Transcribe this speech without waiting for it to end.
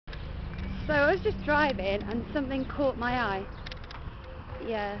So I was just driving and something caught my eye.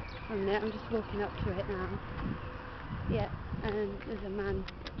 Yeah, from there, I'm just walking up to it now. Yeah, and there's a man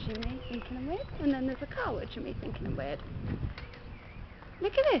watching me thinking I'm weird, and then there's a car watching me thinking I'm weird.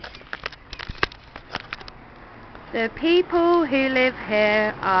 Look at this. The people who live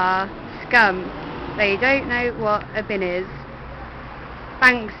here are scum. They don't know what a bin is.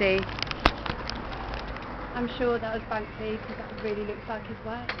 Banksy. I'm sure that was Banksy because that really looks like his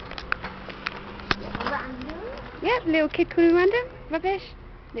work. Random? Yep, little kid calling random. Rubbish.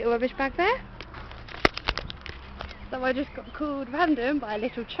 Little rubbish bag there. So I just got called random by a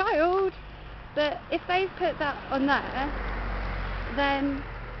little child. But if they put that on there, then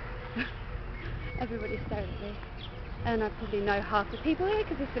everybody's staring at me. And I probably know half the people here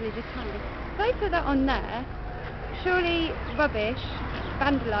because this village is tiny. If they put that on there, surely rubbish,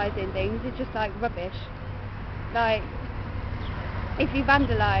 vandalising things is just like rubbish. Like, if you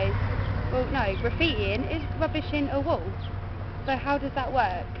vandalise, well no, graffitiing is rubbishing a wall. So how does that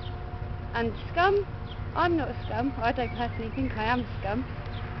work? And scum? I'm not a scum. I don't personally think I am scum.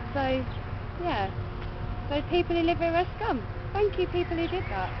 So, yeah. So people who live here are scum. Thank you people who did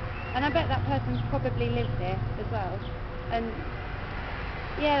that. And I bet that person probably lives here as well. And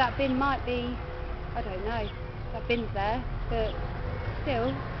yeah, that bin might be, I don't know, that bin's there, but still.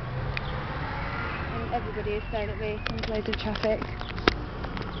 And everybody is staring at me. There's loads of traffic.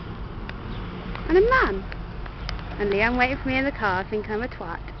 And a man. And Leanne waiting for me in the car, thinking I'm a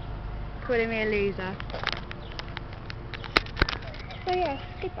twat. Calling me a loser. So yeah,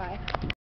 goodbye.